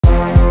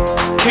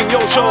King Yo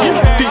Show.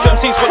 These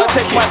MCs wanna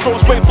take my throne,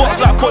 spray bars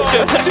like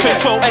poison, pest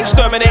control,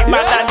 exterminate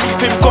man and leave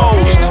him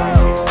ghost.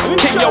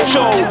 King Yo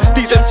Show.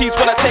 These MCs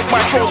wanna take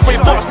my throne, spray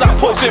bars like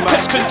poison,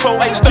 pest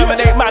control,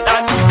 exterminate man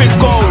and leave him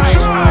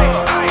ghost.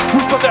 Who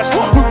possessed?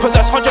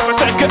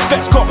 100% get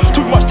vexed. Got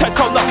too much tech,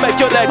 can't make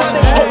your legs.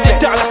 Hold it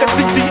down like a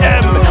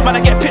CDM. Man,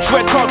 I get pitch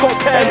red, can't go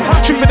pen.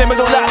 Shoot in the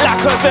middle like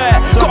lacquer there.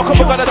 Got a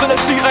couple guys on the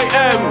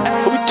CAM.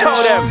 But we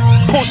tell them,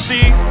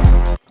 pussy.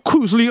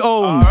 KRUZ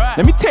Leon.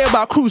 Let me tell you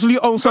about KRUZ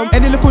Leon. Some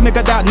any little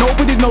nigga that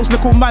nobody knows.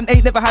 Little man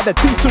ain't never had a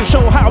decent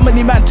show. How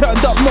many man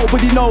turned up,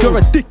 nobody knows. You're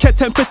a dickhead,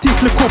 10 petite,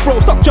 little bro.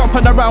 Stop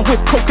jumping around with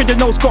coke in your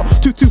nose. Got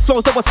two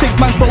flows that was sick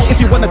man's bro. If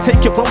you wanna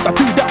take your bro, I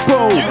do that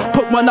bro.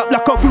 Put one up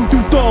like a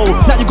voodoo doll.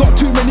 Now you got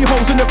too many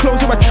holes in your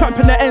clothes. You're a tramp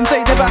in the ends,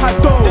 ain't never had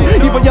dough.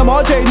 Even your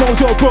RJ knows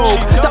you're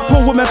broke. That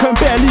poor woman can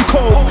barely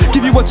cope.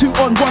 Give you a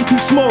 2-on-1, 2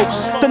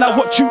 smokes. Then I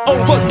watch you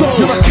overdose.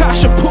 You're a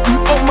cash and put me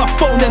on my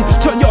phone. Then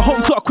turn your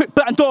home to a quick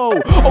bando.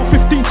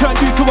 015 turned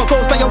you to a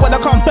ghost. Now you wanna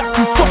come back,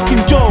 you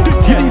fucking Joe.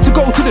 You need to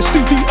go to the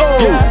studio.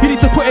 You need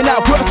to put in that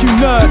work, you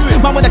nerd.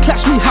 Man wanna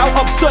clash me, how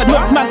absurd.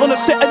 Knock man on a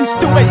set and he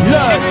still ain't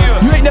learned.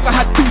 You ain't never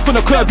had beef on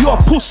the curb. You're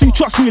a pussy,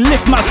 trust me,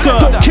 lift my skirt.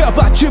 Don't care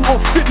about gym or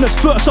fitness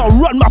first. I'll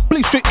run my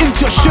blade straight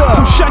into your shirt.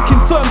 I'm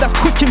shanking firm, that's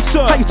quick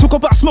insert. How you talk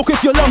about smoke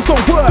if your lungs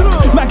don't work?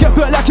 Man get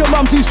burnt like your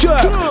mumsy's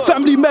jerk.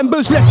 Family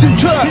members left in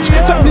church.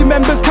 Family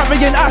members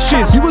carrying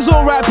ashes. You was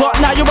alright but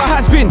now you're a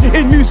has-been.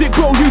 In music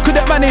bro you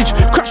couldn't manage.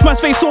 Crash man's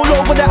face all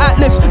over the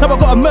atlas. Now I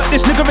gotta murk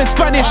this nigga in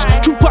Spanish.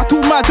 Chupa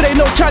tu madre,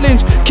 no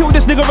challenge. Kill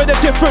this nigga in a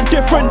different.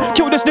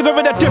 Kill this nigga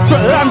in a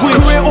different language.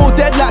 Career all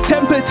dead like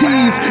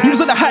temperatures. You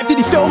was on the hype, did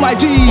he fail my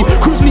G?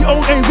 KRUZ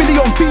Leon ain't really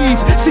on beef.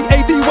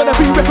 CAD wanna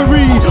be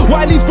referee.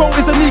 Wiley's bro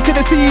is a leak in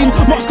the scene.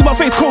 Mask on my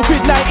face,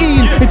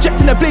 COVID-19.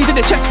 Injecting a blade in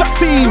the chest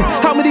vaccine.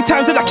 How many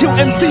times did I kill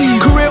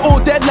MCs? Career all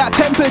dead like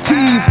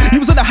temperatures. You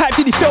was on the hype,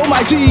 did he fail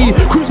my G?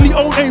 KRUZ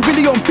Leon ain't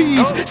really on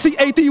beef.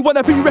 CAD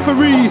wanna be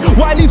referee.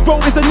 Wiley's bro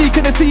is a leak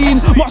in the scene.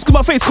 Mask on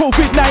my face,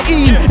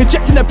 COVID-19.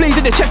 Injecting a blade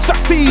in the chest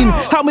vaccine.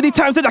 How many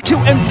times did I kill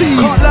MCs?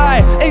 Can't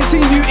lie, ain't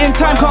seen you in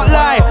time, can't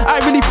lie. I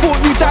really thought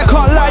you died,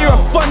 can't lie. You're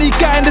a funny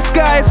guy in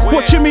disguise.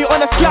 Watching me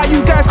on a slide,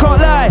 you guys can't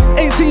lie.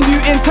 Ain't seen you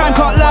in time,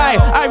 can't lie.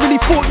 I really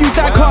thought you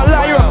died, can't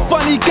lie. You're a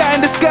funny guy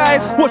in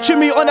disguise. Watching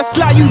me on a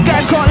slide, you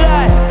guys can't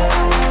lie.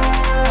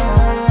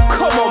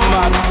 Come on,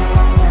 man.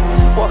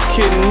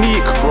 Fucking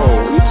neek, bro.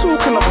 What you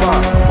talking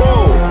about?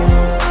 Bro,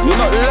 you're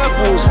not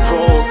levels,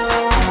 bro.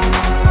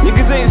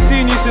 Niggas ain't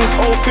seen you since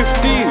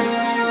 015.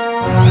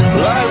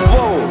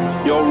 Live-o,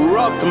 you're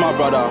rubbed, my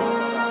brother.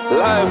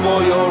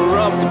 Live-o, you're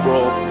rubbed,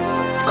 bro.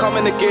 Come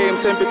in the game,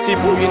 10 petit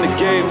brought you in the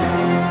game.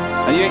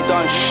 And you ain't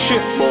done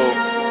shit, bro.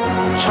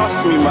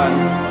 Trust me, man.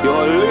 You're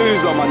a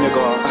loser, my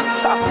nigga.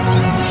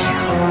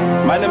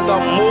 Man, them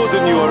done more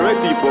than you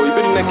already, bro. You've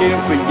been in the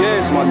game for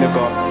years, my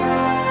nigga.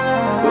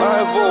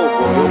 Live-o,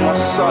 bro. You're my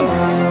son.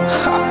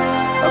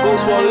 That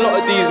goes for a lot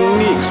of these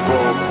neeks, bro.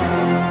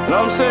 You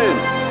know what I'm saying?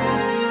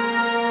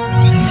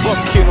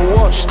 Fucking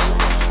washed.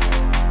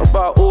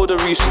 About order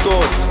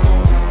restored.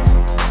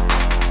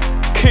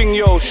 King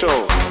Yo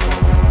Show.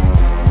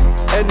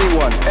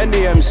 Anyone,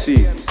 any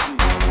MC.